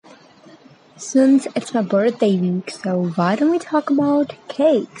Since it's my birthday week, so why don't we talk about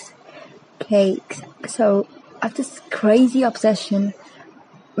cakes? Cakes. So I have this crazy obsession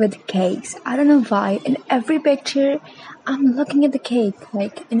with cakes. I don't know why. In every picture, I'm looking at the cake.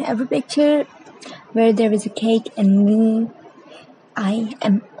 Like in every picture where there is a cake and me, I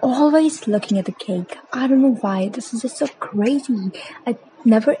am always looking at the cake. I don't know why. This is just so crazy. I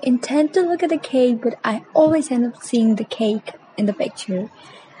never intend to look at the cake, but I always end up seeing the cake in the picture.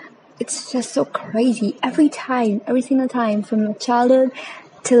 It's just so crazy every time, every single time, from childhood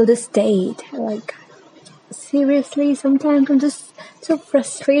till this date. Like, seriously, sometimes I'm just so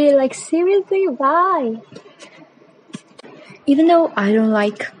frustrated. Like, seriously, why? Even though I don't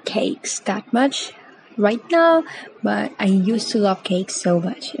like cakes that much right now, but I used to love cakes so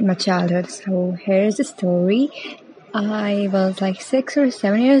much in my childhood. So here's the story. I was like 6 or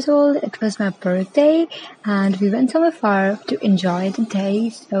 7 years old. It was my birthday and we went somewhere far to enjoy the day.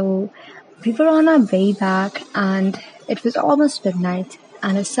 So we were on our way back and it was almost midnight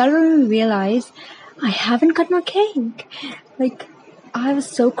and I suddenly realized I haven't got my cake. Like, I was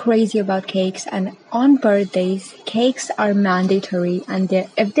so crazy about cakes, and on birthdays, cakes are mandatory, and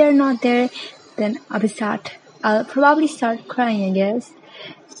if they're not there, then I'll probably start crying, I guess.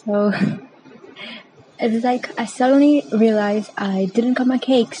 So it was like I suddenly realized I didn't got my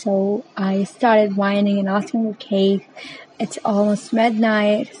cake, so I started whining and asking for cake. It's almost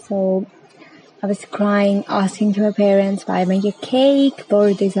midnight, so I was crying, asking to my parents why I make a cake,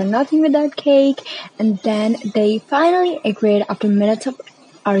 birthdays are nothing without cake, and then they finally agreed after minutes of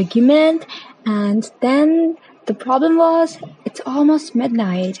argument, and then the problem was it's almost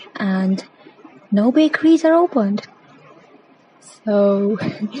midnight and no bakeries are opened. So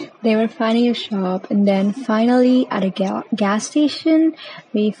they were finding a shop, and then finally at a gas station,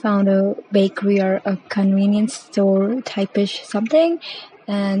 we found a bakery or a convenience store type-ish something,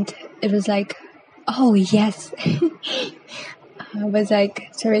 and it was like, oh yes. I was like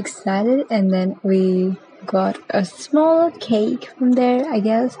so excited, and then we got a small cake from there, I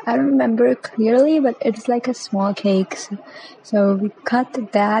guess. I don't remember clearly, but it was like a small cake. So we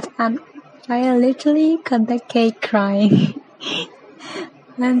cut that, and I literally cut the cake crying.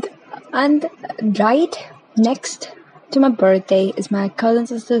 and right next to my birthday is my cousin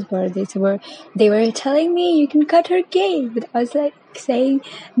sister's birthday, so they were telling me you can cut her cake, but I was like saying,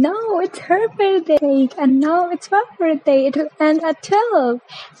 no, it's her birthday, and now it's my birthday, it will end at 12,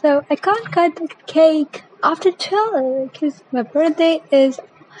 so I can't cut the cake after 12, because my birthday is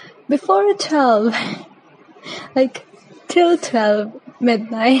before 12, like till 12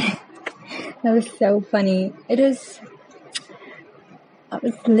 midnight. That was so funny. I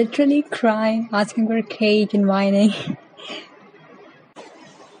was literally crying, asking for a cake and whining.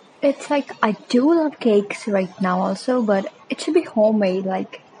 It's like I do love cakes right now also, but it should be homemade.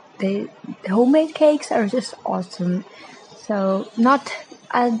 Like the homemade cakes are just awesome. So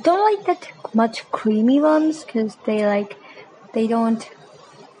I don't like that much creamy ones because they don't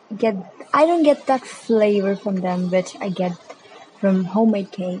I don't get that flavor from them which I get from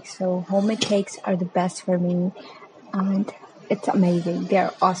homemade cakes. So homemade cakes are the best for me, and it's amazing.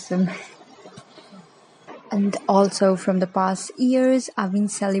 They're awesome. And also from the past years, I've been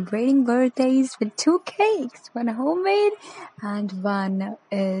celebrating birthdays with 2 cakes. One homemade and one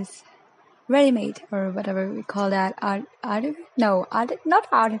is ready-made, or whatever we call that. Not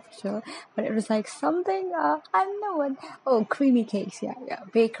artificial, but it was like something, I don't know what. Oh, creamy cakes, yeah.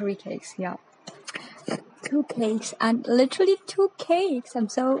 Bakery cakes, yeah. 2 cakes, and literally 2 cakes. I'm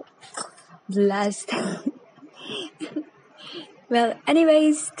so blessed. Well,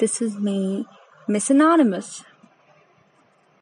 anyways, this is me, Miss Anonymous.